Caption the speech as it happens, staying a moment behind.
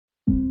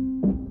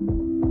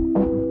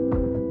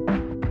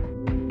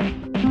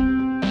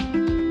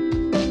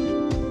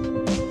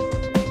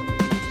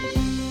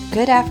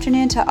Good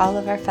afternoon to all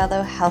of our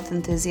fellow health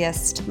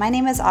enthusiasts. My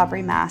name is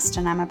Aubrey Mast,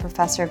 and I'm a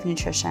professor of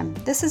nutrition.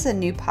 This is a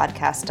new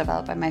podcast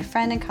developed by my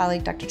friend and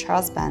colleague, Dr.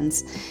 Charles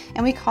Benz,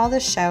 and we call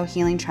this show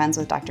Healing Trends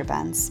with Dr.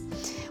 Benz.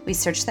 We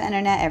search the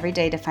internet every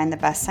day to find the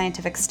best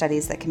scientific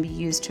studies that can be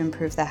used to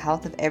improve the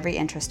health of every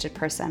interested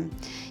person.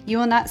 You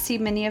will not see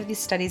many of these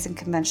studies in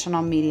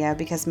conventional media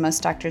because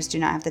most doctors do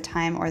not have the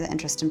time or the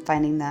interest in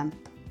finding them.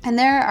 And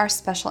there are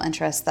special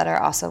interests that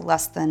are also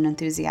less than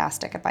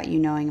enthusiastic about you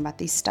knowing about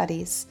these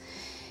studies.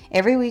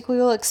 Every week we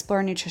will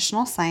explore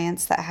nutritional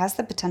science that has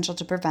the potential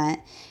to prevent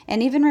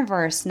and even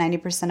reverse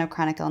 90% of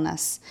chronic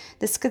illness.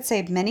 This could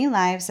save many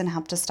lives and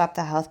help to stop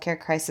the healthcare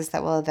crisis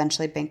that will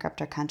eventually bankrupt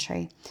our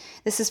country.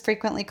 This is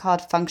frequently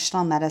called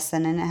functional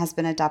medicine, and it has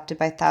been adopted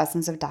by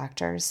thousands of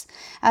doctors,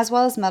 as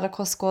well as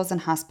medical schools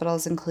and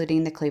hospitals,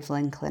 including the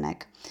Cleveland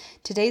Clinic.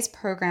 Today's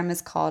program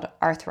is called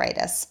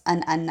Arthritis,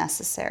 an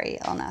Unnecessary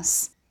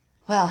Illness.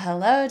 Well,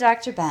 hello,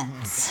 Dr.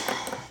 Benz.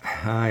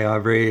 Hi,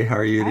 Aubrey. How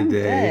are you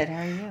today? I'm good.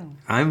 How are you?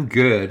 I'm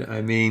good.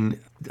 I mean,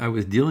 I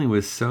was dealing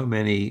with so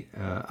many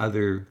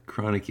other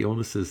chronic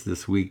illnesses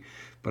this week,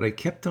 but I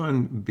kept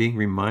on being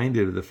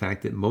reminded of the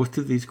fact that most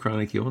of these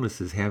chronic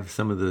illnesses have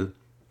some of the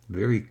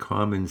very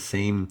common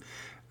same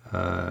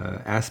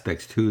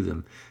aspects to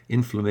them.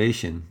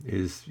 Inflammation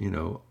is,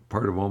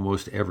 part of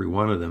almost every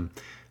one of them.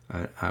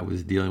 I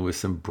was dealing with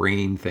some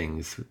brain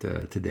things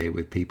today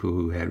with people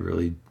who had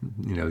really,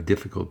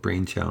 difficult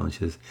brain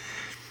challenges.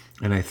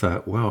 And I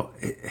thought,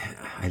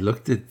 I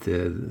looked at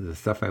the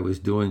stuff I was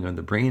doing on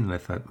the brain, and I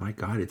thought, my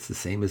God, it's the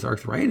same as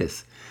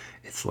arthritis.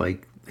 It's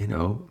like,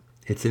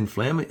 it's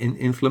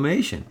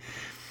inflammation.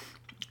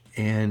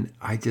 And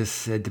I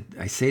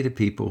say to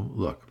people,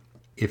 look,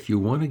 if you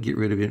want to get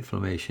rid of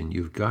inflammation,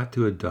 you've got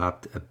to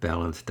adopt a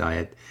balanced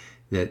diet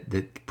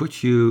that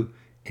puts you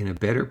in a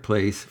better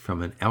place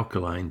from an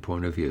alkaline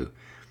point of view,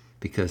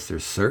 because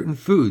there's certain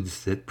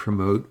foods that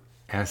promote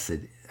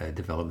acid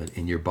development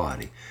in your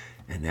body.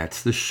 And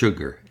that's the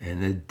sugar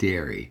and the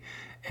dairy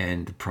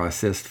and the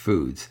processed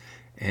foods.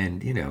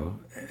 And,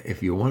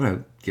 if you want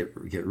to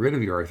get rid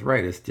of your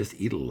arthritis, just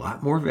eat a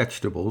lot more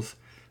vegetables,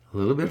 a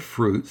little bit of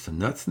fruit, some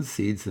nuts and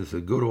seeds, and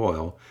some good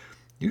oil.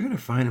 You're going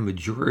to find a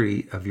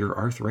majority of your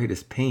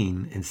arthritis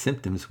pain and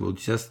symptoms will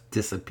just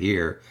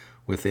disappear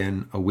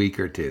within a week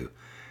or two.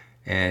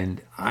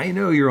 And I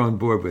know you're on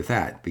board with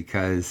that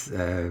because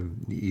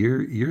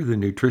you're the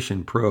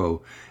nutrition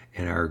pro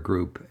in our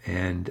group.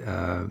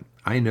 And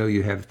I know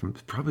you have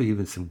probably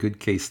even some good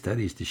case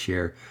studies to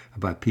share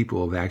about people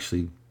who have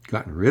actually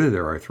gotten rid of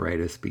their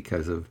arthritis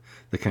because of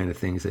the kind of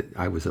things that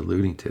I was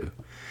alluding to.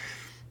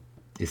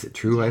 Is it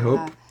true, I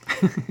hope?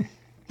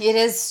 It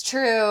is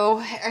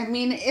true. I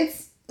mean,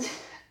 it's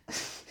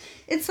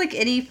like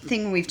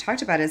anything we've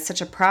talked about. It's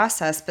such a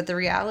process, but the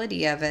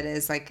reality of it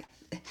is like,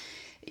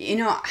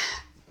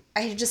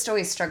 I just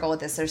always struggle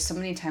with this. There's so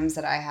many times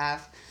that I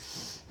have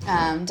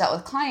dealt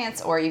with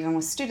clients or even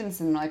with students,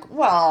 and they're like,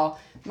 well,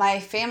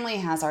 my family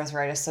has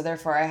arthritis, so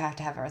therefore I have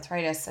to have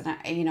arthritis. And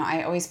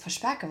I always push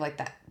back of like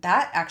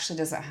that actually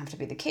doesn't have to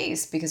be the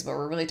case, because what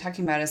we're really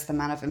talking about is the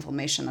amount of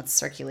inflammation that's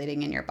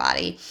circulating in your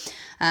body,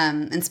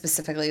 and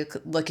specifically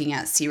looking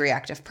at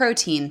C-reactive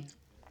protein.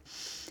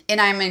 And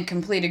I'm in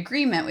complete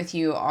agreement with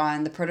you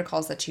on the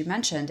protocols that you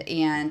mentioned,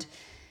 and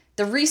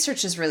the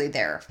research is really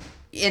there.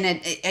 And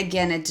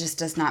it just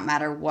does not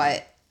matter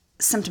what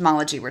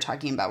symptomology we're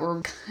talking about.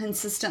 We're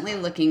consistently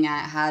looking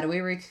at how do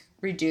we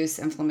reduce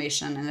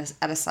inflammation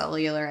at a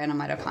cellular and a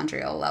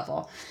mitochondrial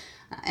level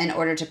in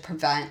order to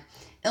prevent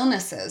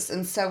illnesses.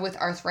 And so with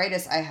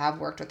arthritis, I have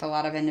worked with a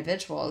lot of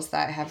individuals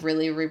that have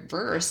really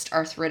reversed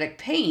arthritic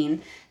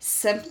pain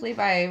simply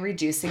by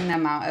reducing the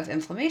amount of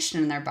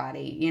inflammation in their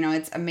body.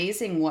 It's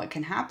amazing what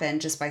can happen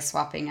just by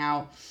swapping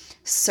out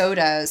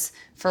sodas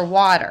for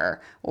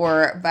water,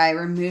 or by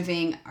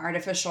removing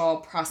artificial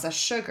processed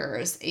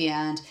sugars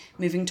and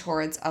moving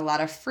towards a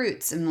lot of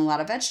fruits and a lot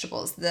of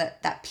vegetables.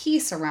 That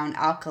piece around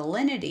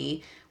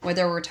alkalinity,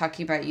 whether we're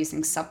talking about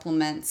using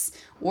supplements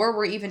or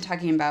we're even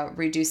talking about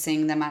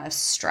reducing the amount of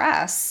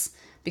stress,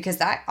 because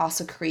that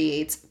also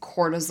creates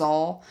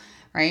cortisol,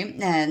 right?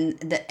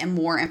 And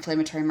more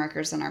inflammatory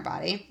markers in our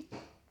body.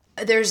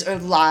 There's a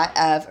lot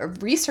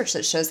of research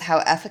that shows how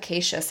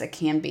efficacious it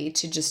can be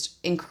to just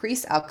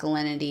increase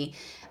alkalinity,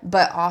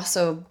 but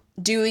also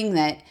doing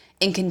that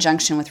in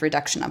conjunction with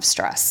reduction of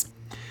stress.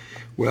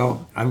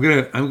 Well, I'm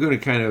gonna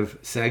kind of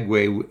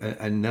segue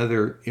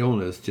another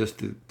illness just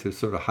to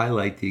sort of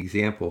highlight the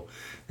example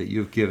that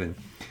you've given.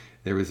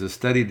 There was a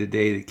study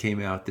today that came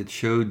out that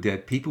showed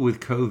that people with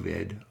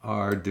COVID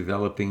are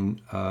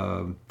developing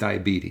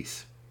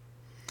diabetes.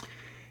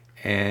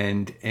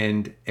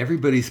 And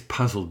everybody's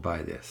puzzled by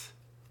this.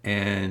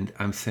 And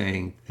I'm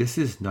saying this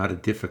is not a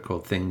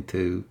difficult thing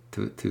to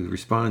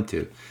respond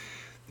to.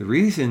 The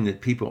reason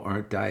that people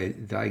aren't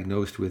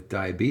diagnosed with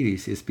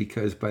diabetes is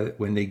because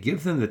when they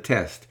give them the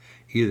test,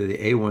 either the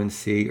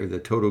A1C or the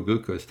total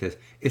glucose test,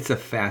 it's a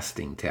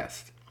fasting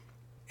test.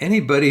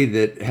 Anybody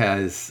that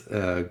has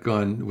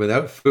gone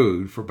without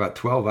food for about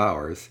 12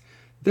 hours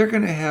they're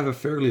going to have a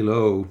fairly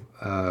low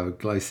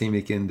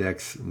glycemic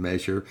index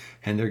measure,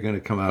 and they're going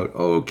to come out,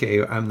 oh,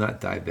 okay, I'm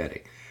not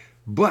diabetic.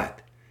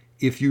 But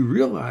if you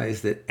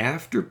realize that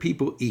after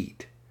people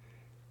eat,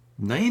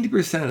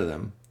 90% of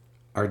them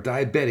are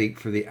diabetic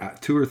for the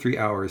 2 or 3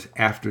 hours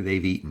after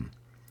they've eaten.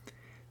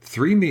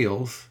 3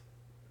 meals,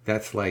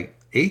 that's like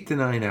 8 to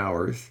 9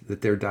 hours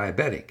that they're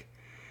diabetic.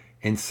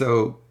 And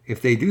so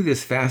if they do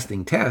this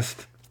fasting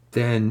test,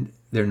 then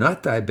they're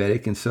not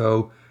diabetic, and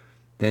so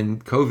then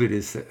COVID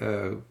is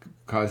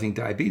causing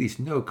diabetes.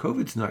 No,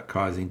 COVID's not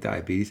causing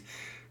diabetes.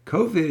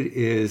 COVID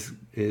is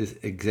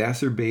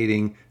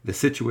exacerbating the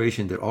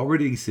situation that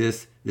already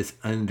exists that's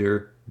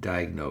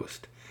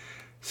underdiagnosed.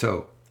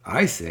 So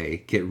I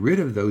say get rid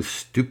of those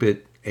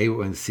stupid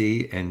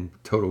A1C and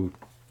total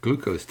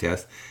glucose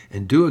tests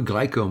and do a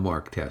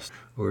glycomark test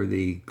or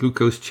the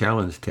glucose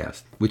challenge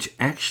test, which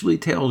actually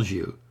tells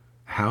you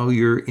how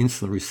your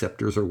insulin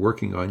receptors are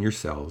working on your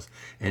cells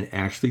and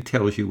actually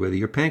tells you whether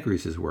your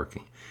pancreas is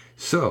working.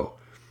 So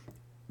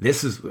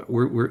this is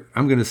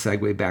I'm going to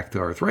segue back to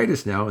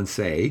arthritis now and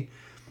say,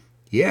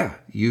 yeah,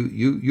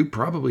 you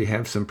probably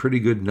have some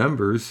pretty good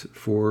numbers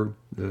for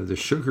the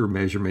sugar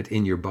measurement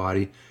in your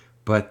body,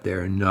 but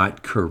they're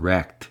not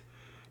correct.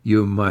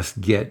 You must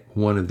get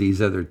one of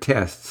these other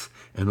tests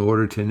in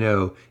order to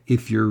know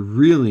if you're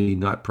really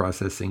not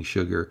processing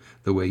sugar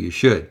the way you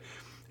should.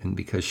 And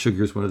because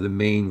sugar is one of the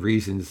main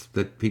reasons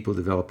that people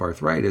develop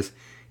arthritis,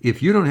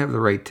 if you don't have the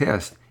right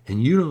test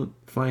and you don't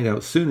find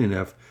out soon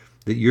enough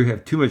that you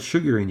have too much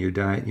sugar in your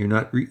diet, and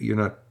you're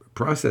not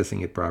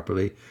processing it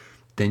properly,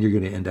 then you're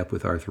going to end up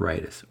with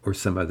arthritis or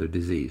some other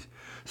disease.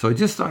 So I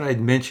just thought I'd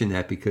mention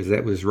that because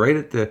that was right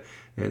at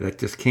that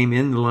just came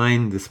in the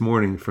line this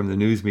morning from the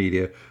news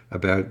media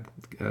about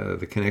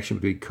the connection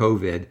between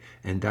COVID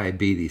and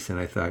diabetes. And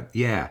I thought,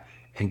 yeah,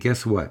 and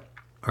guess what?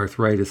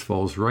 Arthritis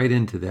falls right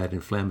into that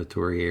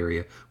inflammatory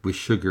area with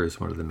sugar as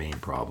one of the main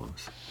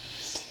problems.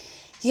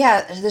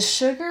 Yeah, the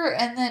sugar,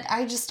 and then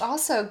I just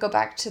also go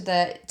back to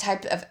the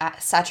type of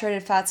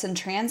saturated fats and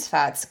trans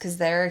fats because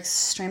they're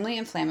extremely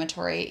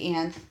inflammatory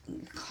and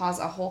cause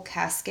a whole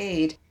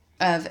cascade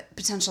of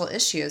potential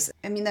issues.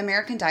 I mean, the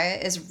American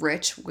diet is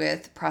rich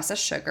with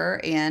processed sugar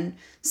and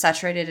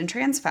saturated and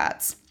trans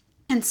fats.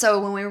 And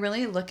so when we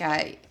really look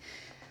at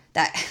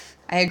that,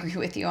 I agree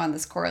with you on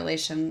this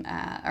correlation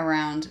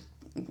around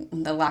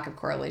the lack of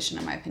correlation,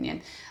 in my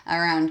opinion,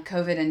 around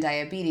COVID and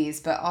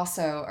diabetes, but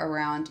also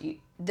around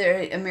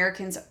the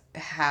Americans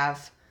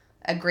have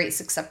a great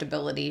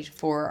susceptibility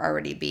for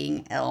already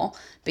being ill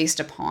based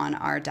upon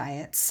our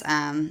diets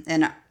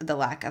and the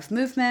lack of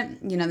movement.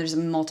 There's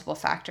multiple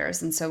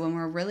factors. And so when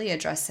we're really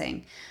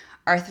addressing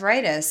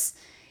arthritis,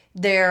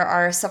 there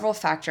are several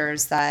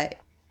factors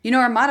that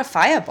are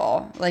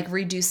modifiable, like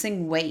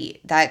reducing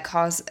weight that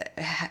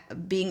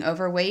being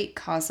overweight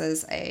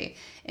causes a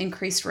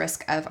increased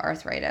risk of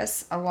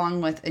arthritis,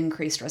 along with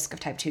increased risk of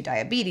type 2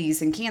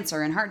 diabetes and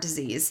cancer and heart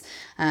disease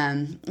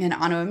and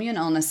autoimmune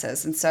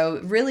illnesses. And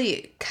so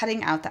really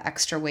cutting out the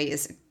extra weight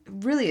is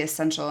really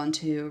essential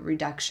into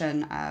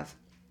reduction of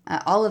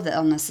all of the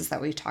illnesses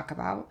that we talk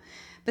about.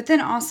 But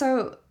then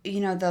also,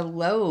 the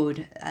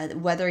load,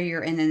 whether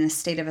you're in a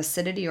state of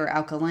acidity or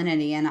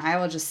alkalinity. And I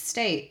will just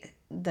state,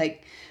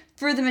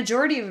 for the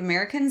majority of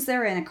Americans,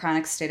 they're in a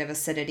chronic state of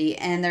acidity,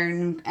 and they're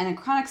in a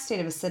chronic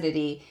state of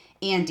acidity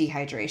and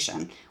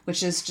dehydration,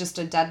 which is just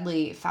a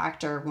deadly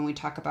factor when we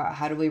talk about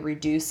how do we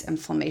reduce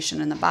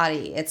inflammation in the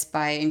body. It's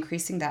by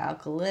increasing the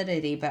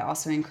alkalinity, but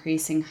also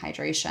increasing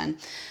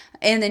hydration,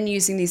 and then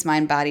using these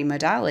mind-body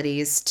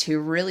modalities to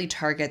really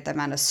target the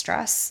amount of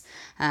stress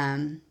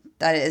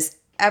that is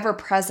ever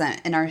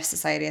present in our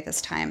society at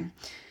this time.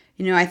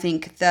 I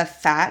think the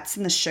fats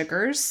and the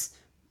sugars,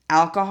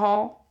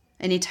 alcohol,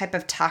 any type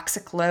of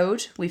toxic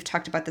load, we've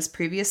talked about this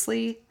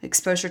previously,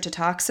 exposure to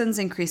toxins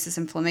increases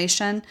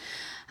inflammation.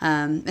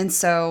 And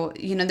so,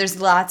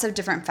 there's lots of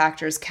different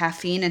factors.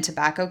 Caffeine and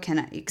tobacco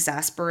can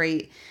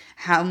exacerbate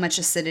how much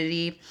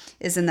acidity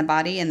is in the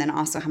body and then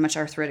also how much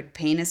arthritic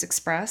pain is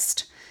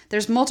expressed.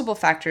 There's multiple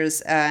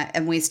factors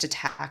and ways to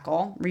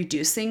tackle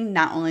reducing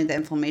not only the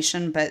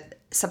inflammation, but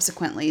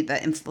subsequently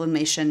the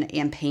inflammation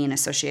and pain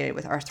associated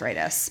with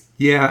arthritis.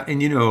 Yeah,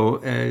 and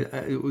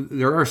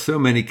there are so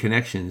many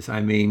connections.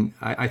 I mean,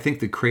 I think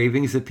the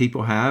cravings that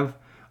people have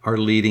are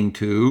leading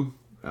to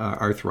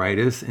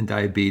arthritis and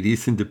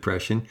diabetes and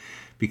depression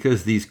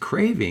because these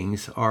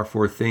cravings are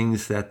for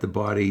things that the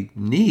body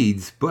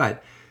needs.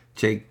 But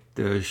take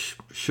the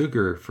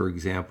sugar, for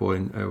example,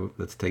 and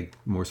let's take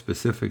more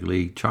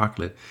specifically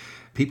chocolate.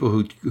 People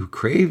who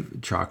crave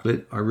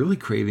chocolate are really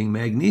craving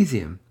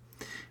magnesium,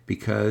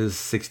 because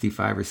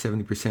 65 or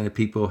 70% of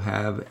people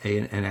have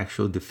an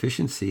actual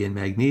deficiency in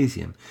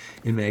magnesium.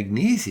 And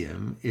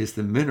magnesium is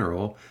the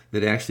mineral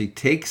that actually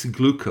takes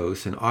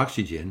glucose and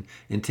oxygen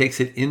and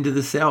takes it into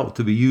the cell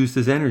to be used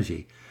as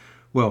energy.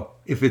 Well,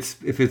 if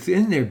it's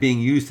in there being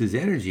used as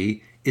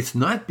energy, it's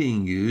not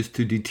being used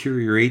to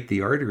deteriorate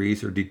the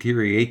arteries or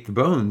deteriorate the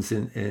bones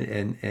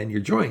and your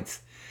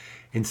joints.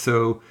 And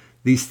so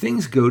these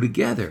things go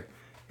together.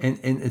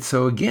 And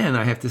so again,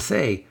 I have to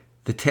say,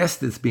 the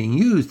test that's being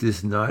used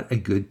is not a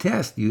good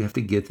test. You have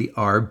to get the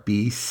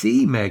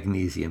RBC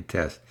magnesium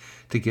test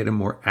to get a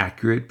more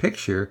accurate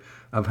picture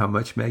of how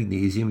much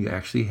magnesium you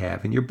actually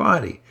have in your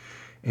body.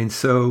 And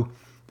so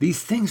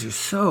these things are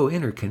so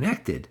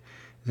interconnected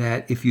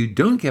that if you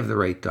don't have the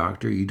right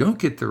doctor, you don't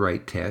get the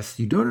right test,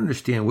 you don't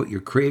understand what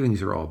your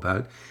cravings are all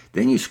about,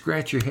 then you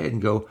scratch your head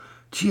and go,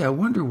 gee, I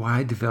wonder why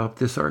I developed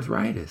this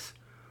arthritis.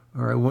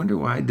 Or I wonder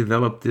why I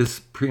developed this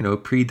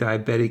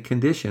pre-diabetic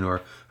condition.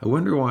 Or I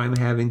wonder why I'm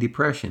having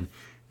depression.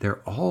 They're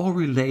all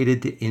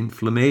related to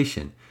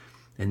inflammation.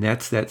 And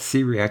that's that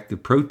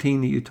C-reactive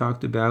protein that you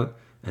talked about.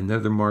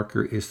 Another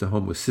marker is the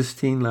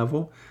homocysteine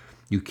level.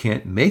 You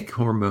can't make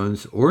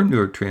hormones or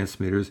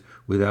neurotransmitters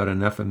without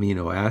enough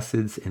amino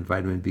acids and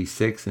vitamin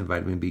B6 and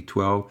vitamin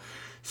B12.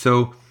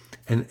 So,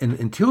 and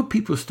until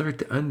people start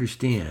to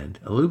understand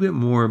a little bit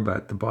more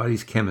about the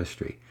body's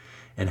chemistry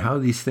and how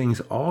these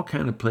things all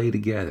kind of play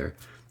together,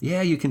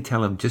 yeah, you can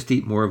tell them just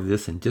eat more of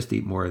this and just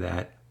eat more of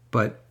that.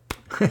 But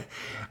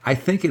I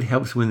think it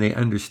helps when they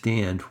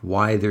understand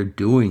why they're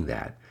doing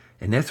that.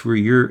 And that's where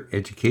your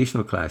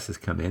educational classes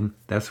come in.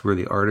 That's where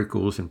the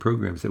articles and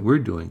programs that we're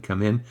doing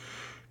come in,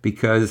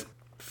 because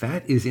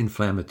fat is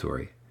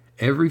inflammatory.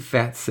 Every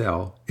fat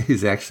cell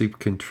is actually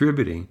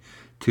contributing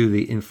to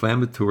the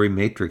inflammatory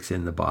matrix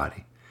in the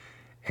body.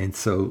 And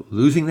so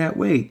losing that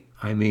weight,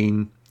 I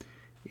mean,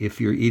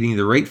 if you're eating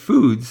the right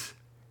foods,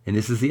 and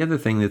this is the other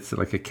thing that's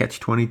like a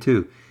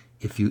catch-22,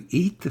 if you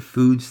eat the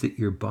foods that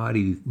your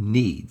body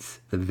needs,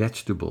 the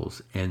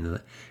vegetables and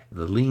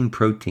the lean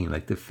protein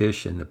like the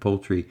fish and the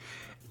poultry,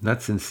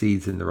 nuts and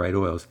seeds and the right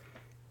oils,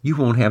 you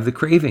won't have the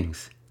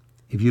cravings.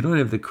 If you don't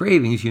have the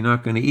cravings, you're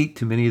not going to eat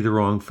too many of the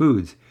wrong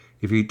foods.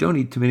 If you don't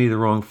eat too many of the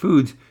wrong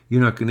foods, you're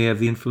not going to have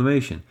the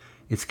inflammation.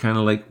 It's kind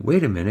of like,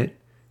 wait a minute,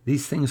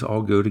 these things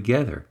all go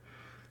together.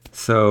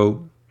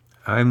 So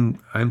I'm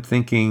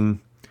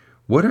thinking,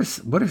 what are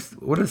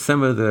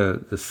some of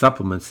the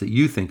supplements that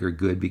you think are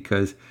good?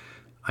 Because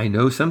I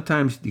know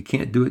sometimes you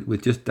can't do it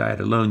with just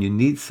diet alone. You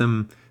need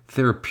some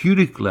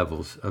therapeutic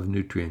levels of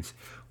nutrients.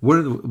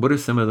 What are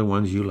some of the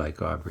ones you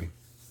like, Aubrey?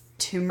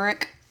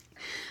 Turmeric,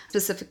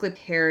 specifically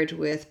paired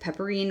with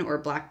pepperine or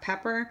black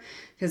pepper,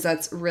 because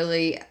that's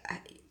really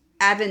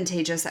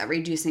advantageous at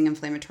reducing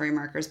inflammatory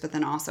markers, but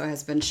then also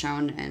has been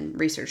shown in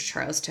research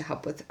trials to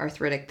help with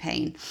arthritic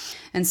pain.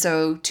 And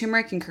so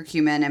turmeric and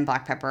curcumin and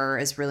black pepper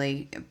is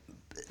really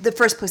the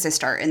first place I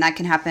start. And that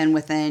can happen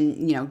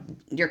within,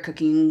 you're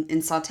cooking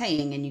and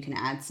sauteing, and you can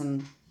add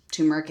some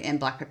turmeric and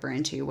black pepper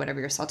into whatever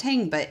you're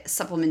sauteing, but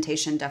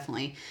supplementation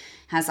definitely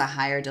has a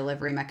higher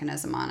delivery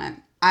mechanism on it.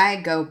 I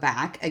go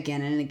back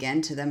again and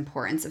again to the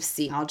importance of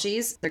sea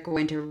algae. They're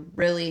going to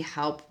really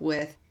help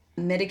with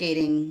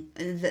mitigating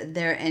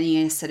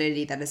any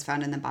acidity that is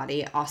found in the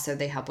body. Also,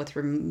 they help with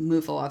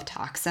removal of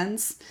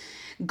toxins.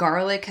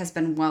 Garlic has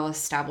been well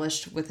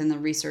established within the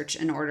research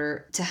in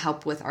order to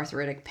help with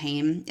arthritic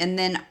pain. And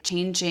then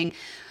changing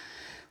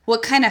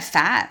what kind of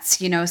fats,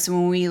 so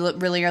when we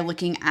really are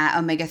looking at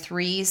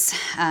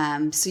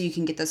omega-3s, so you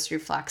can get those through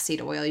flaxseed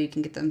oil, you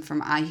can get them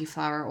from ahi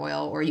flower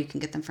oil, or you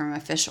can get them from a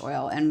fish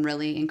oil, and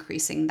really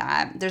increasing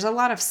that. There's a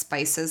lot of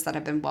spices that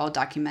have been well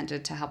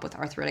documented to help with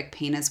arthritic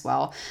pain as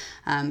well.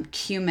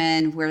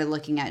 Cumin, we're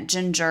looking at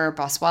ginger,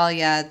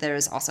 boswellia,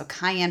 there's also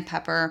cayenne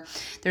pepper.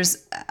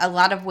 There's a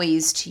lot of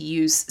ways to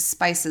use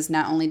spices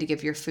not only to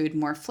give your food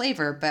more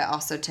flavor, but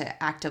also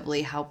to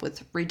actively help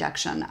with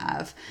reduction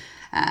of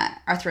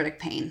arthritic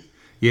pain.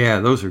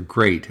 Yeah, those are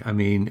great. I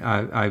mean,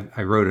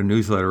 I wrote a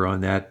newsletter on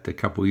that a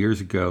couple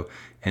years ago,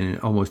 and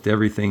almost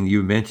everything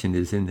you mentioned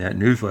is in that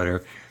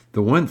newsletter.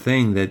 The one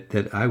thing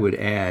that I would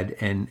add,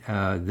 and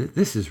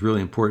this is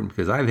really important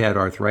because I've had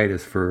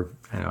arthritis for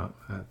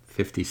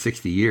 50,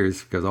 60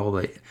 years because all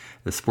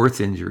the sports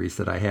injuries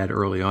that I had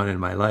early on in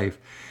my life,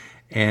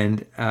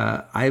 and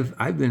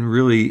I've been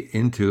really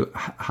into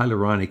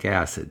hyaluronic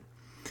acid.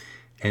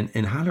 And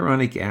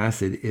hyaluronic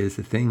acid is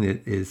the thing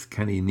that is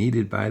kind of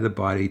needed by the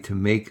body to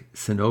make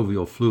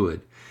synovial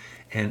fluid.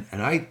 And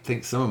I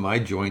think some of my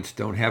joints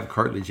don't have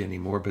cartilage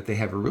anymore, but they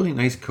have a really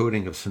nice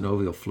coating of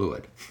synovial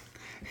fluid.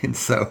 And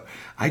so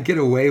I get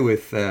away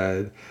with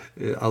a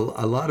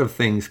lot of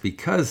things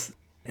because,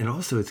 and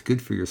also it's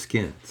good for your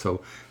skin.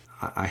 So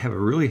I have a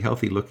really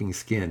healthy looking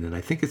skin, and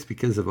I think it's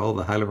because of all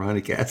the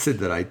hyaluronic acid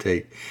that I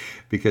take,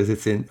 because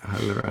it's in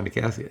hyaluronic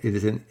acid. It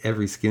is in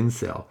every skin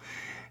cell.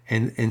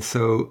 And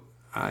so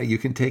you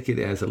can take it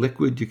as a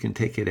liquid. You can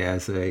take it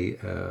as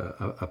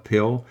a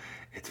pill.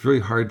 It's very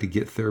hard to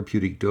get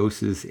therapeutic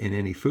doses in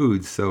any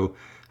foods. So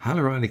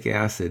hyaluronic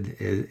acid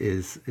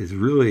is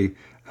really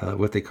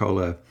what they call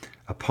a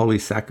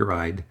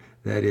polysaccharide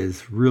that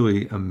is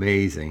really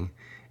amazing.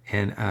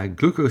 And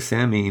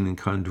glucosamine and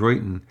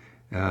chondroitin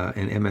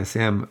and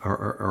MSM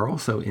are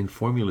also in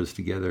formulas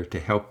together to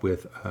help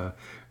with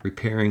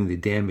repairing the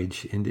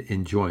damage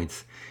in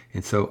joints.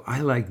 And so I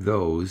like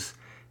those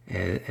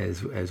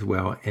as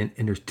well. And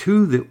there's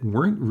two that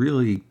weren't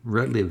really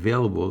readily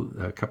available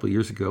a couple of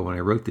years ago when I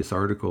wrote this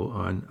article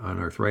on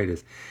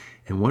arthritis.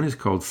 And one is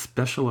called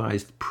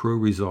Specialized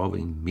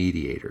Pro-Resolving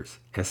Mediators,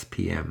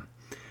 SPM.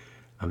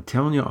 I'm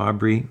telling you,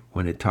 Aubrey,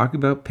 when it talk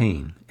about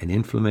pain and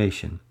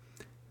inflammation,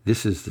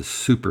 this is the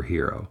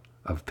superhero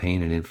of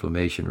pain and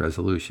inflammation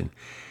resolution.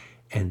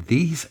 And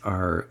these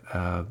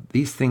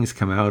things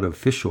come out of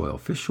fish oil.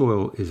 Fish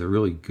oil is a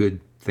really good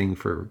thing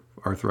for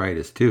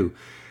arthritis too.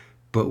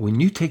 But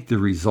when you take the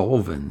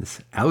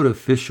resolvins out of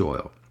fish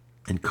oil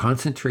and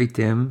concentrate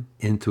them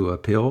into a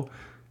pill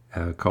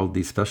called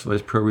these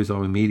specialized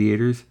pro-resolving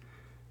mediators,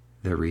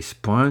 the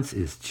response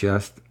is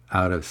just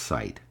out of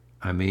sight.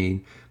 I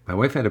mean, my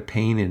wife had a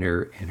pain in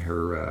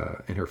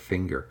her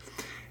finger,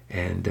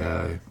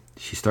 and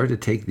she started to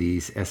take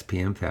these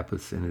SPM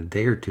tablets. In a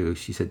day or two,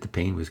 she said the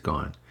pain was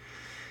gone.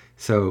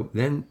 So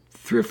then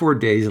 3 or 4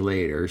 days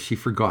later, she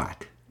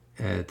forgot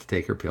to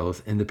take her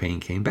pills, and the pain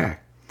came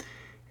back.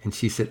 And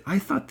she said, I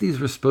thought these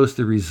were supposed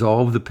to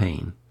resolve the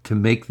pain, to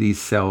make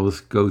these cells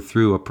go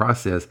through a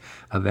process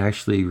of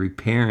actually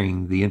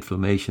repairing the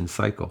inflammation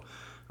cycle.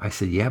 I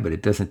said, yeah, but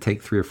it doesn't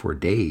take 3 or 4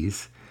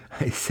 days.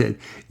 I said,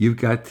 you've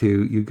got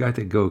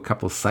to go a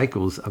couple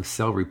cycles of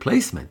cell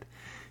replacement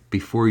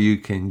before you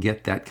can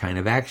get that kind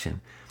of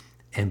action.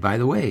 And by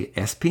the way,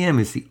 SPM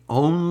is the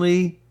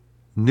only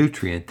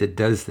nutrient that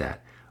does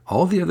that.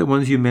 All the other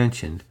ones you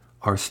mentioned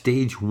are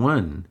stage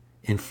 1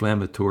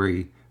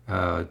 inflammatory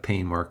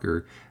pain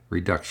marker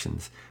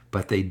reductions,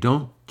 but they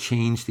don't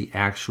change the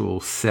actual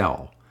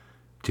cell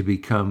to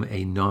become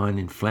a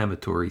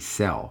non-inflammatory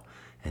cell.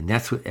 And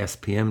that's what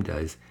SPM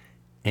does.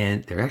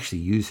 And they're actually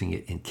using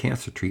it in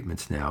cancer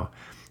treatments now.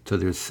 So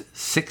there's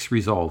 6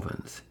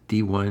 resolvins,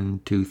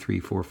 D1, 2, 3,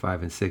 4,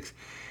 5, and 6.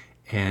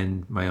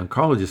 And my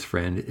oncologist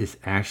friend is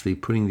actually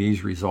putting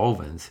these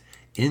resolvins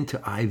into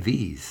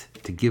IVs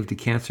to give to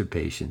cancer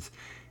patients,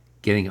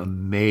 getting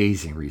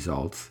amazing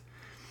results.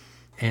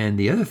 And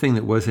the other thing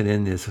that wasn't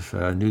in this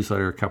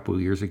newsletter a couple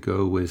of years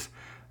ago was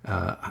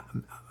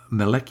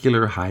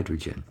molecular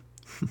hydrogen.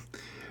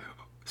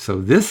 So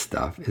this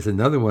stuff is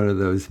another one of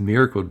those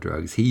miracle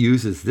drugs. He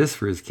uses this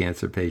for his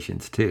cancer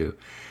patients too.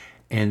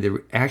 And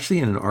there actually,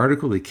 in an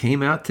article that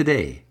came out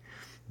today,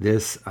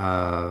 this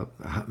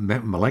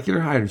molecular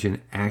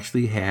hydrogen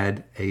actually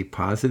had a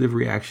positive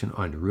reaction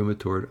on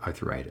rheumatoid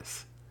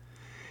arthritis.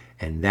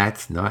 And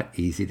that's not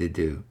easy to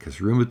do, because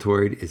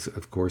rheumatoid is,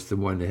 of course, the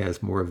one that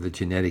has more of the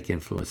genetic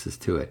influences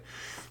to it.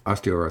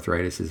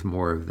 Osteoarthritis is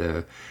more of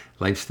the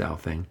lifestyle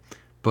thing.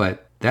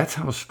 But that's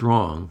how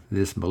strong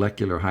this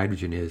molecular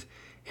hydrogen is.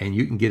 And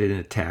you can get it in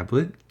a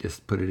tablet.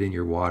 Just put it in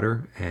your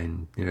water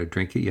and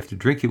drink it. You have to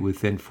drink it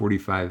within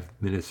 45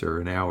 minutes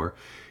or an hour,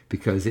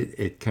 because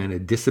it kind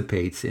of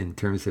dissipates in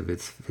terms of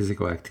its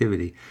physical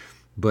activity.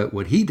 But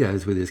what he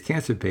does with his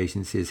cancer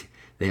patients is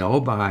they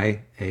all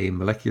buy a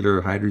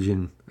molecular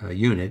hydrogen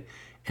unit,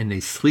 and they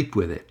sleep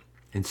with it.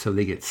 And so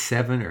they get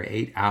 7 or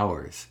 8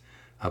 hours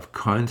of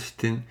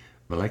constant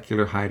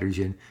molecular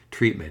hydrogen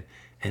treatment.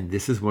 And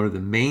this is one of the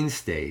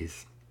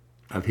mainstays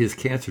of his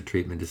cancer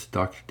treatment. Is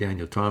Dr.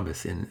 Daniel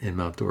Thomas in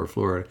Mount Dora,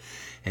 Florida.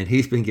 And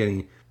he's been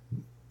getting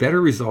better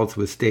results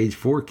with stage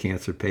 4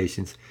 cancer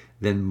patients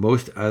than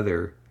most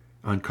other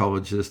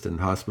oncologists and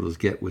hospitals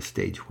get with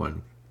stage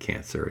 1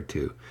 cancer or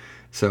 2.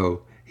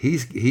 So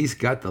he's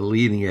got the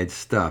leading edge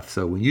stuff.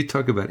 So when you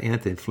talk about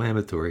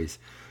anti-inflammatories,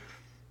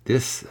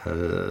 this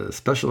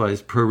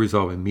specialized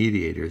pro-resolving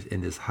mediators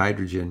in this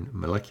hydrogen,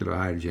 molecular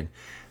hydrogen,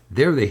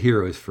 they're the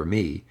heroes for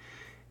me.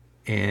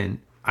 And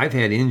I've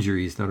had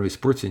injuries, not only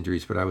sports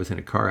injuries, but I was in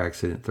a car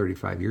accident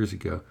 35 years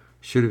ago,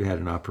 should have had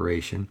an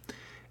operation,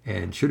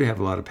 and should have had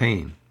a lot of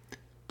pain.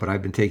 But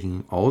I've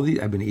been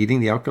I've been eating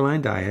the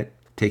alkaline diet,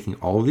 taking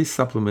all these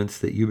supplements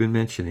that you've been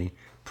mentioning,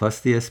 plus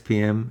the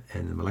SPM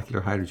and the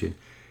molecular hydrogen,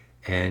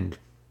 and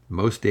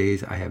most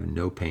days I have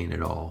no pain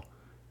at all.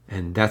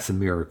 And that's a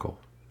miracle.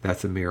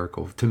 That's a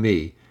miracle to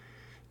me,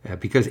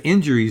 because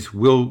injuries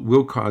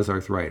will cause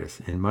arthritis.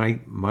 And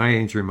my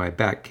injury in my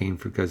back came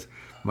because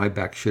my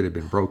back should have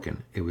been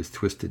broken. It was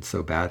twisted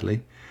so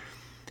badly.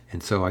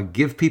 And so I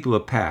give people a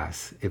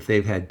pass if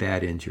they've had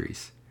bad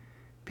injuries,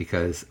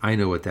 because I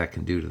know what that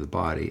can do to the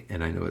body.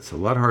 And I know it's a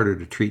lot harder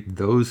to treat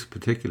those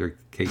particular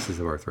cases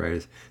of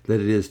arthritis than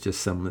it is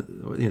just some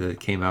that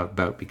came out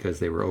about because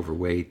they were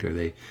overweight or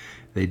they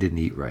didn't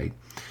eat right.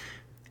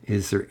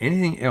 Is there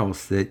anything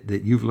else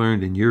that you've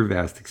learned in your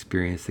vast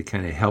experience that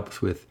kind of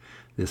helps with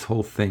this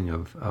whole thing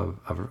of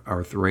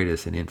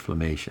arthritis and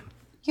inflammation?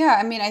 Yeah,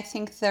 I mean, I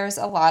think there's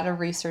a lot of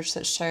research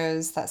that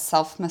shows that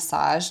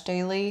self-massage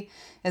daily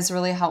is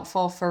really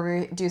helpful for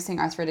reducing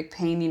arthritic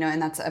pain, and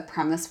that's a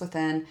premise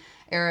within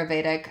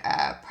Ayurvedic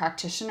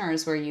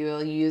practitioners, where you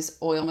will use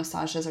oil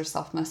massages or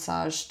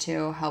self-massage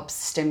to help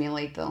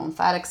stimulate the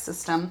lymphatic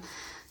system,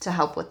 to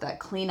help with that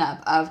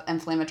cleanup of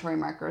inflammatory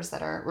markers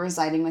that are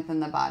residing within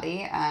the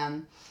body.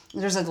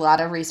 There's a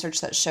lot of research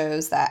that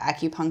shows that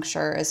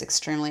acupuncture is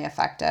extremely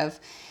effective.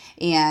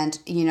 And,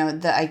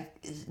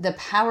 the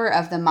power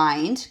of the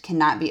mind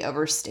cannot be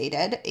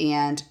overstated,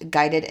 and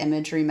guided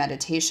imagery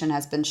meditation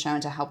has been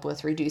shown to help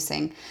with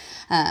reducing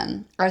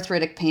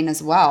arthritic pain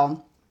as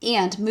well.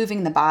 and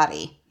moving the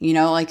body.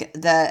 Like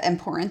the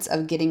importance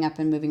of getting up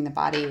and moving the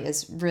body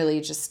is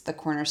really just the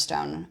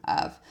cornerstone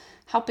of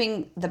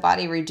helping the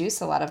body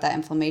reduce a lot of that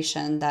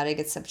inflammation that it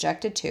gets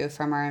subjected to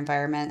from our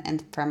environment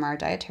and from our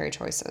dietary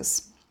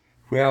choices.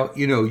 Well,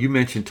 you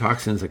mentioned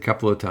toxins a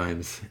couple of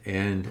times,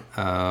 and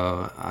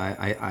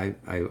I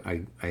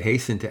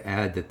hasten to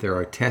add that there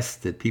are tests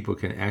that people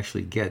can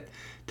actually get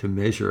to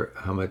measure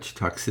how much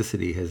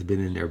toxicity has been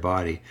in their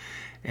body.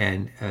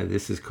 And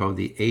this is called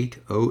the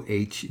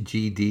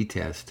 8-OHGD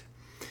test.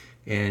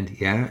 And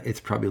yeah, it's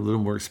probably a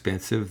little more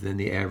expensive than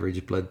the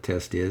average blood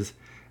test is.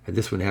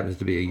 This one happens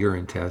to be a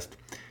urine test.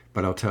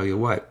 But I'll tell you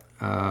what,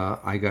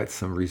 I got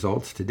some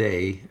results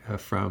today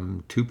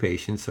from 2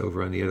 patients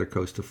over on the other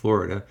coast of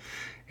Florida.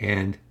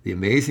 And the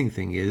amazing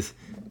thing is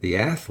the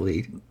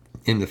athlete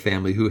in the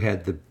family who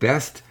had the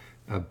best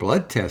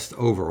blood test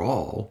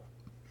overall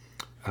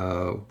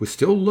was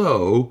still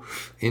low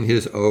in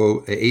his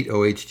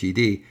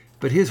 8-OHGD.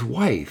 But his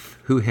wife,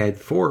 who had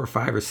 4 or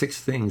 5 or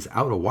 6 things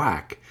out of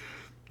whack,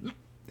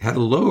 had a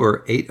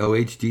lower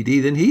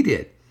 8-OHGD than he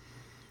did.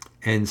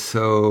 And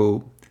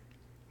so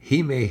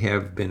he may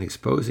have been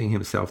exposing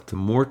himself to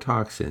more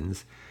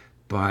toxins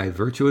by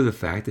virtue of the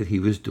fact that he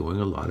was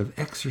doing a lot of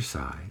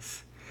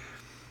exercise.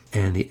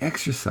 And the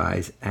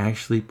exercise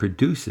actually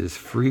produces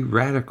free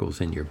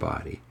radicals in your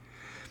body.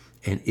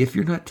 And if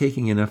you're not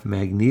taking enough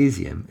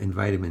magnesium and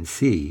vitamin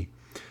C,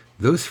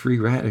 those free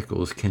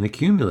radicals can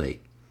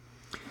accumulate.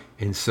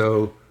 And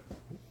so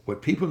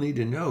what people need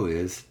to know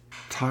is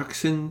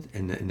toxin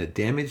and the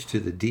damage to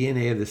the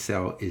DNA of the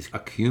cell is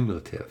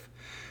accumulative.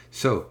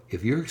 So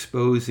if you're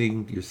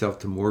exposing yourself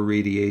to more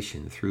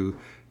radiation through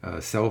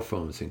cell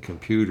phones and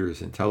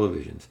computers and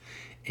televisions,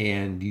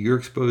 and you're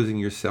exposing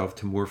yourself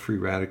to more free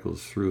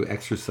radicals through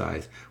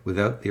exercise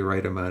without the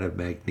right amount of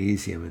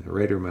magnesium and the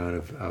right amount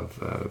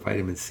of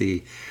vitamin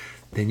C,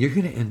 then you're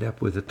going to end up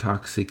with a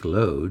toxic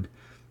load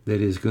that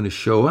is going to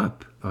show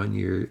up on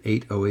your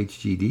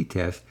 8-OHGD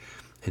test,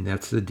 and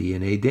that's the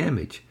DNA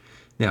damage.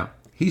 Now,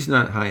 he's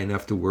not high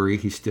enough to worry.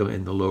 He's still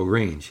in the low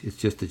range. It's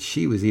just that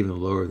she was even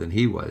lower than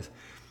he was.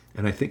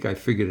 And I think I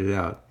figured it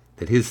out,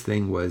 that his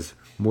thing was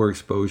more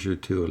exposure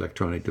to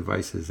electronic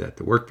devices at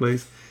the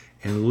workplace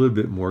and a little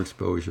bit more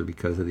exposure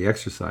because of the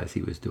exercise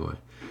he was doing.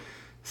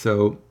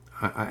 So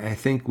I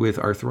think with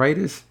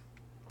arthritis,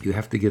 you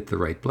have to get the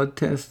right blood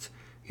tests,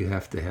 you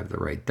have to have the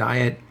right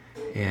diet,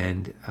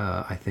 and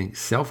I think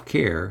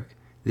self-care,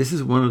 this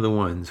is one of the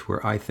ones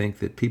where I think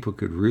that people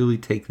could really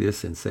take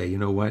this and say, you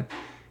know what,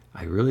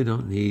 I really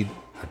don't need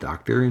a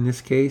doctor in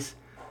this case.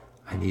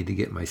 I need to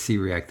get my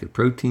C-reactive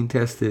protein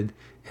tested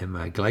and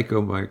my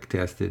glycomark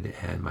tested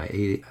and my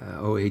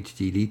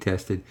OHGD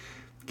tested.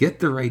 Get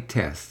the right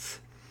tests.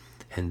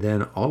 And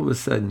then all of a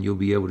sudden you'll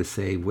be able to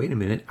say, wait a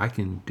minute, I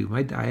can do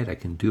my diet, I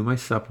can do my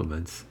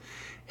supplements,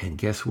 and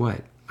guess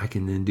what? I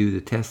can then do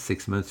the test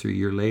 6 months or a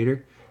year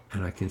later,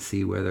 and I can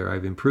see whether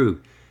I've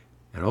improved.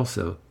 And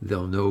also,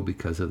 they'll know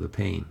because of the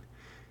pain.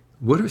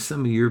 What do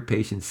some of your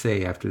patients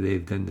say after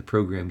they've done the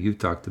program you've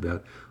talked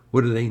about?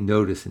 What do they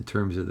notice in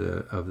terms of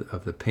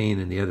the pain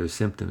and the other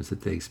symptoms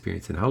that they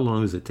experience? And how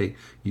long does it take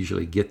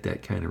usually get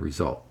that kind of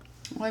result?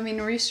 Well, I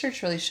mean,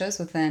 research really shows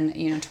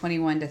within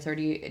 21 to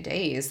 30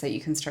 days that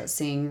you can start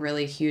seeing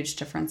really huge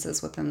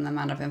differences within the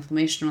amount of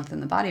inflammation within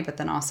the body, but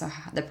then also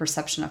the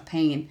perception of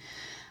pain.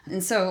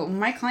 And so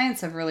my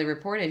clients have really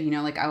reported,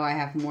 like, oh, I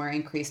have more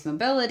increased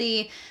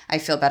mobility, I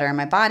feel better in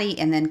my body.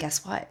 And then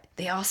guess what?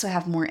 They also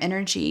have more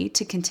energy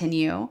to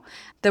continue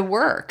the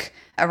work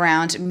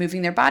around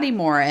moving their body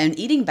more and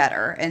eating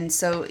better. And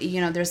so,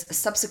 there's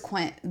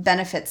subsequent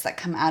benefits that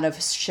come out of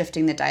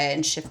shifting the diet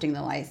and shifting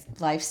the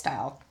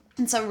lifestyle.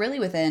 And so really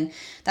within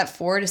that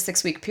 4 to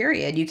 6 week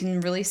period, you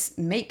can really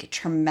make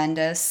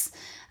tremendous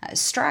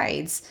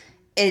strides.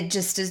 It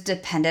just is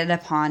dependent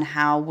upon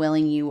how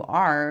willing you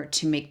are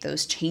to make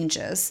those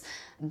changes.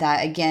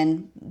 That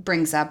again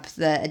brings up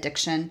the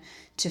addiction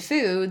to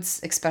foods,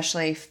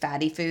 especially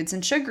fatty foods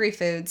and sugary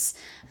foods,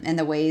 and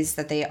the ways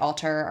that they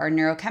alter our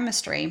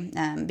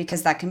neurochemistry,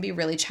 because that can be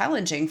really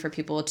challenging for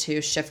people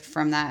to shift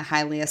from that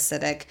highly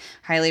acidic,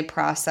 highly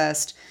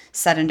processed,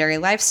 sedentary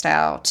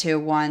lifestyle to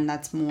one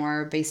that's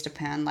more based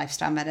upon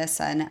lifestyle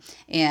medicine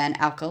and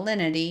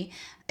alkalinity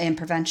and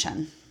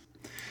prevention.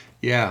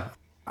 Yeah,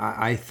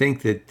 I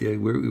think that we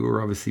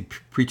were obviously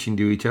preaching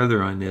to each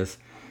other on this,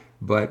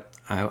 but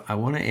I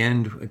want to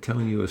end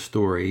telling you a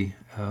story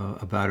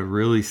about a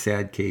really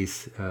sad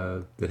case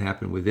that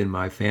happened within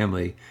my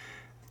family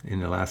in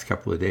the last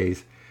couple of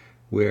days,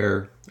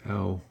 where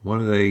one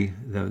of the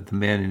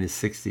man in his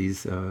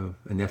 60s,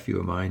 a nephew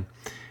of mine,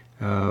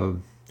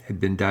 had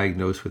been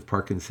diagnosed with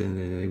Parkinson,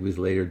 and he was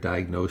later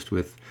diagnosed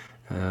with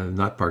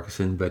not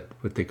Parkinson, but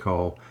what they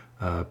call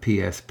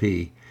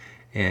PSP.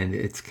 And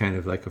it's kind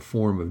of like a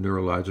form of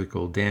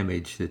neurological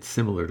damage that's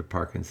similar to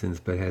Parkinson's,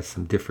 but has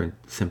some different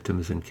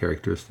symptoms and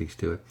characteristics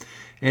to it.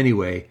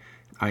 Anyway,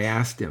 I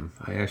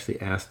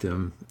actually asked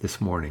him this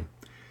morning,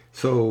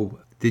 so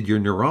did your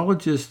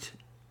neurologist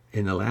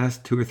in the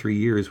last 2 or 3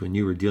 years when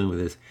you were dealing with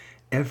this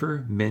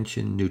ever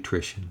mention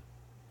nutrition?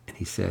 And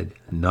he said,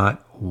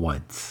 not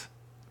once.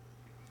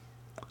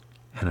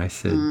 And I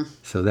said,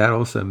 so that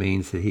also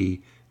means that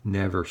he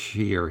never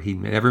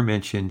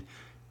mentioned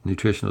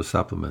nutritional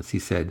supplements. He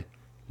said,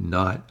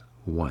 not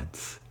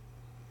once.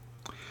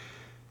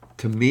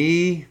 To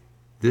me,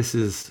 this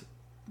is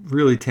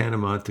really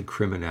tantamount to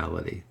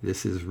criminality.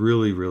 This is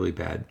really, really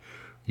bad.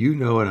 You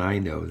know and I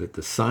know that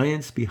the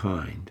science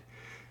behind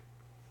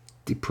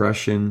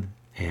depression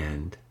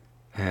and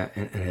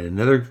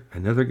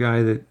another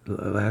guy that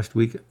last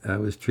week I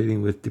was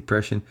treating with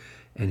depression,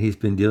 and he's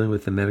been dealing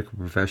with the medical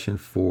profession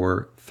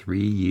for 3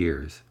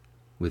 years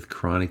with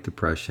chronic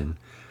depression,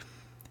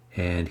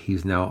 and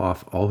he's now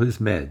off all his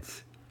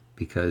meds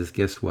because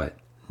guess what?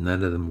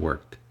 None of them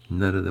worked.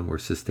 None of them were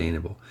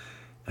sustainable.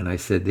 And I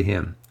said to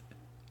him,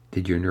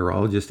 did your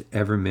neurologist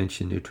ever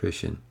mention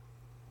nutrition?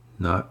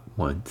 Not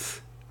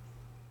once.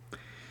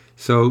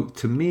 So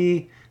to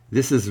me,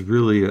 this is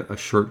really a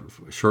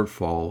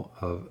shortfall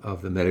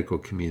of the medical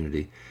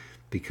community,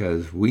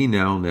 because we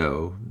now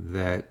know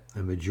that a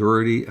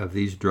majority of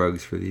these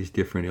drugs for these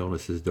different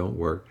illnesses don't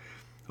work.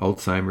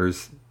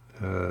 Alzheimer's,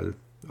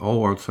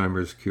 all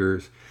Alzheimer's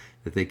cures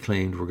that they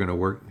claimed were going to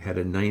work had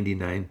a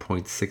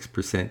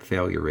 99.6%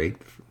 failure rate.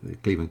 The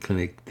Cleveland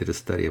Clinic did a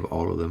study of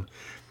all of them.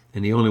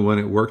 And the only one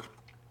that worked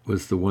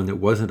was the one that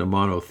wasn't a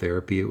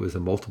monotherapy. It was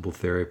a multiple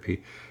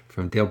therapy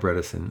from Dale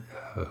Bredesen,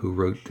 who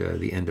wrote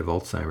The End of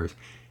Alzheimer's.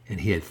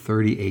 And he had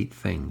 38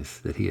 things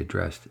that he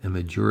addressed. A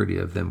majority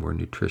of them were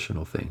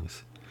nutritional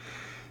things.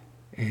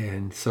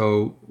 And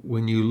so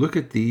when you look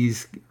at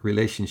these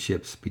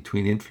relationships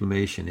between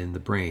inflammation in the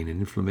brain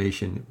and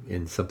inflammation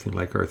in something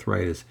like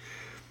arthritis,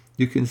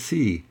 you can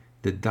see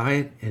that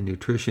diet and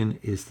nutrition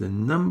is the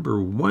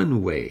number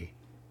one way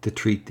to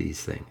treat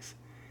these things.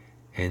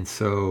 And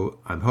so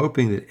I'm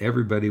hoping that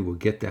everybody will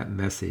get that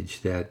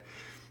message that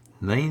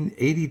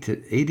 80 to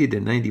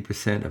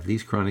 90% of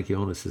these chronic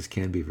illnesses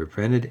can be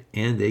prevented,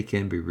 and they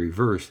can be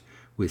reversed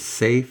with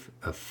safe,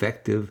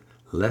 effective,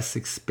 less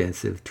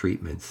expensive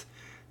treatments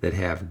that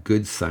have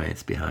good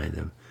science behind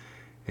them.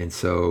 And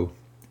so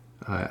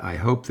I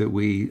hope that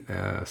we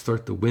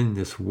start to win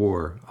this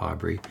war,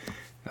 Aubrey,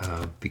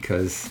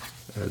 because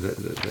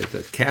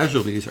the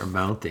casualties are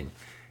mounting.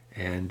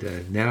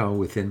 And now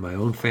within my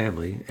own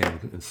family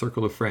and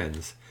circle of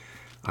friends,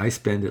 I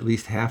spend at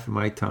least half of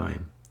my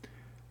time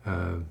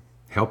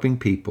helping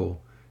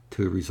people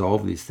to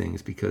resolve these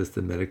things because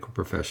the medical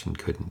profession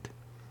couldn't.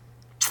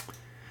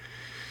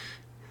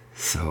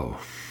 So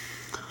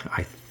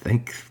I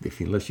think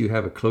unless you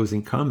have a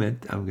closing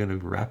comment, I'm going to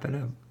wrap it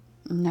up.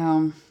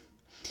 No,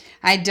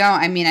 I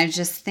don't. I mean, I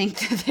just think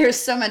that there's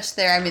so much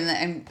there. I mean,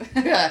 I'm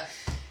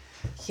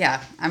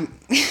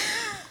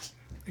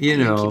you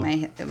know,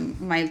 keep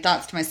my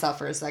thoughts to myself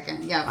for a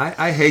second. Yeah.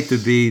 I hate to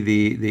be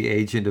the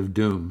agent of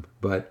doom,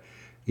 but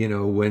you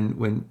know,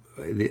 when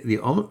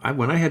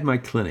I had my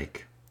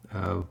clinic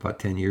about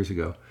 10 years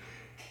ago,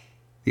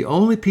 the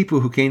only people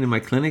who came to my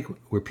clinic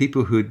were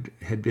people who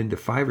had been to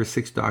 5 or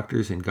 6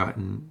 doctors and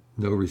gotten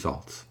no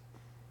results.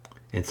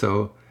 And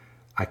so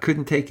I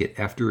couldn't take it.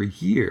 After a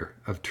year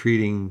of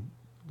treating,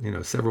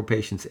 several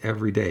patients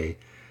every day,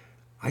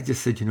 I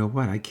just said, you know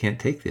what, I can't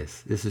take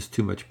this. This is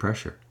too much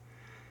pressure.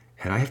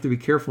 And I have to be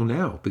careful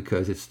now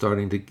because it's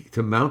starting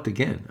to mount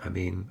again. I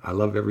mean, I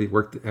love every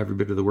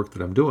bit of the work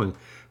that I'm doing,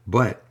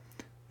 but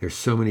there's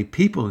so many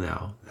people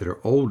now that are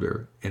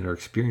older and are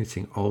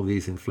experiencing all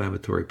these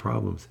inflammatory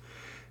problems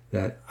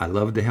that I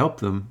love to help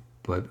them,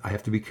 but I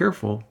have to be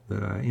careful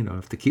that I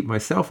have to keep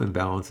myself in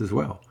balance as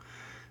well.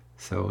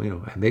 So,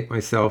 I make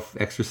myself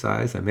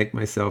exercise, I make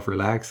myself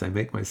relax, I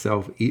make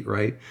myself eat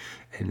right,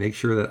 and make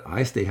sure that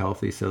I stay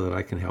healthy so that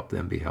I can help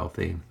them be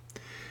healthy.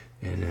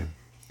 And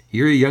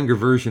you're a younger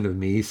version of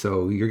me,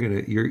 so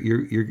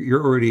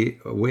you're already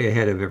way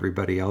ahead of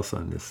everybody else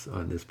on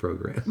this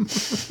program.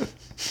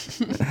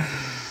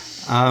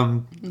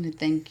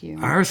 Thank you.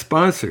 Our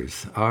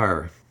sponsors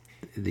are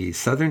the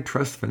Southern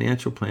Trust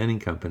Financial Planning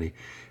Company,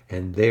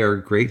 and they are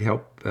great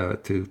help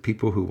to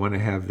people who want to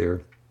have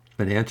their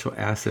financial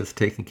assets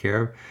taken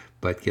care of.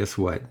 But guess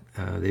what?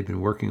 They've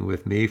been working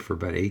with me for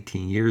about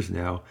 18 years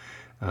now,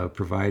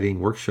 providing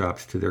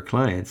workshops to their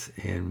clients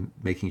and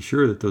making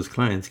sure that those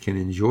clients can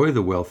enjoy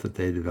the wealth that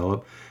they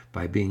develop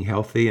by being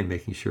healthy and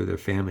making sure their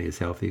family is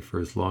healthy for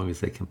as long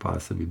as they can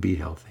possibly be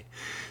healthy.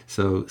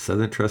 So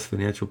Southern Trust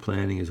Financial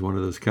Planning is one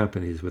of those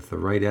companies with the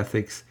right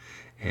ethics,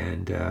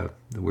 and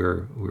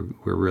we're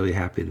really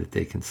happy that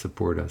they can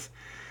support us.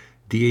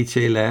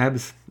 DHA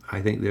Labs,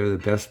 I think they're the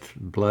best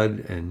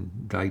blood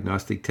and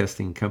diagnostic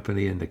testing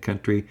company in the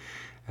country.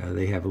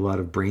 They have a lot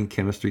of brain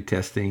chemistry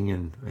testing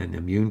and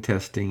immune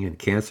testing and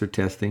cancer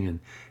testing, and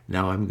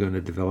now I'm going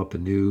to develop a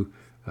new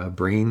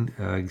brain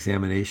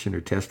examination or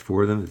test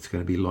for them that's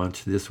going to be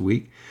launched this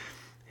week,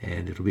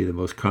 and it'll be the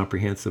most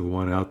comprehensive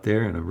one out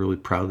there, and I'm really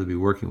proud to be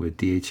working with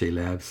DHA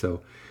Labs.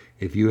 So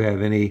if you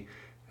have any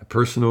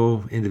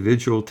personal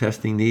individual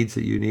testing needs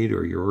that you need,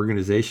 or your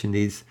organization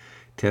needs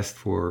tests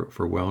for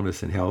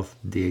wellness and health,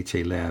 DHA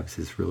Labs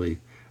is really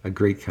a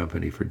great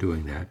company for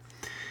doing that.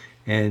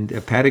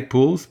 And Paddock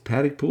Pools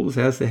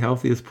has the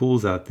healthiest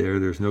pools out there.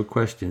 There's no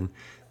question.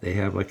 They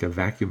have like a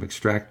vacuum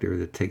extractor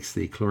that takes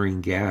the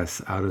chlorine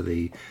gas out of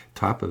the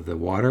top of the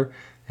water.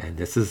 And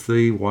this is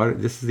the water.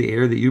 This is the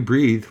air that you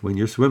breathe when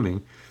you're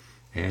swimming.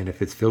 And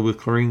if it's filled with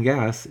chlorine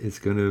gas, it's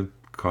going to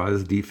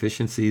cause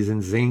deficiencies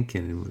in zinc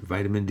and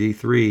vitamin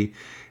D3,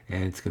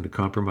 and it's going to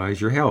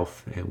compromise your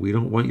health. And we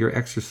don't want your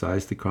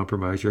exercise to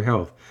compromise your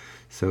health.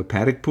 So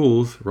Paddock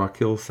Pools, Rock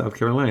Hill, South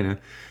Carolina,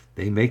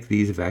 they make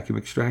these vacuum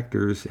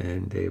extractors,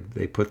 and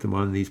they put them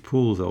on these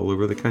pools all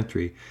over the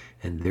country.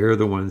 And they're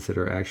the ones that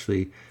are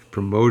actually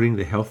promoting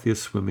the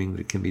healthiest swimming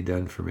that can be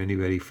done from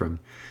anybody from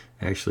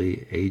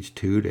actually age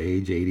 2 to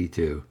age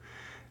 82.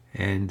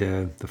 And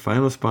the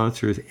final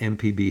sponsor is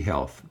MPB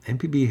Health.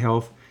 MPB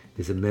Health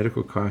is a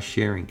medical cost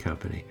sharing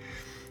company,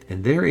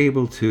 and they're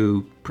able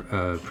to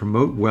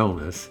promote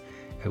wellness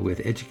with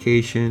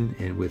education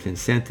and with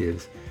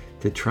incentives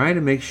to try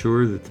to make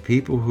sure that the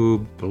people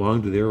who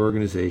belong to their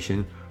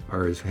organization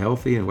are as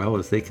healthy and well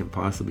as they can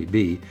possibly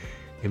be.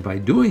 And by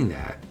doing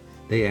that,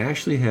 they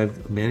actually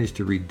have managed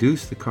to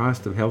reduce the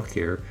cost of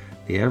healthcare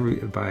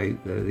by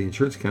the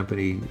insurance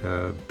company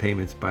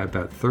payments by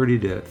about 30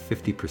 to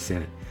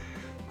 50%.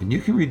 When you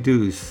can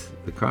reduce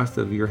the cost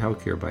of your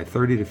healthcare by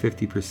 30 to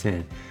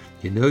 50%,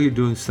 you know you're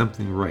doing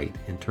something right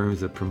in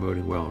terms of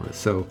promoting wellness.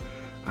 So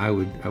I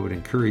would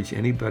encourage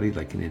anybody,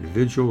 like an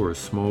individual or a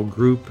small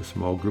group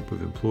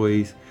of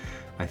employees.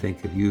 I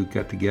think if you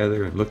got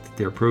together and looked at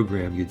their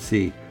program, you'd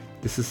see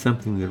this is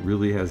something that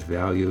really has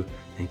value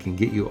and can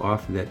get you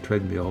off of that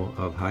treadmill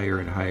of higher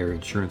and higher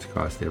insurance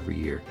costs every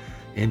year.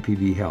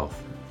 MPB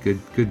Health,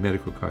 good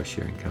medical cost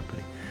sharing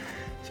company.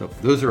 So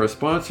those are our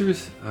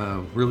sponsors.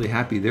 Really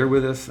happy they're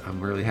with us.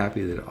 I'm really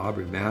happy that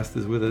Aubrey Mast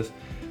is with us.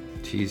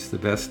 She's the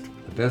best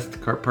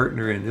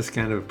partner in this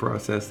kind of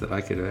process that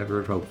I could have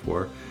ever hoped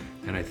for.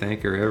 And I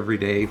thank her every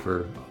day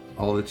for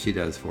all that she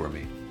does for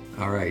me.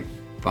 All right.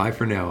 Bye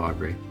for now,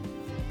 Aubrey.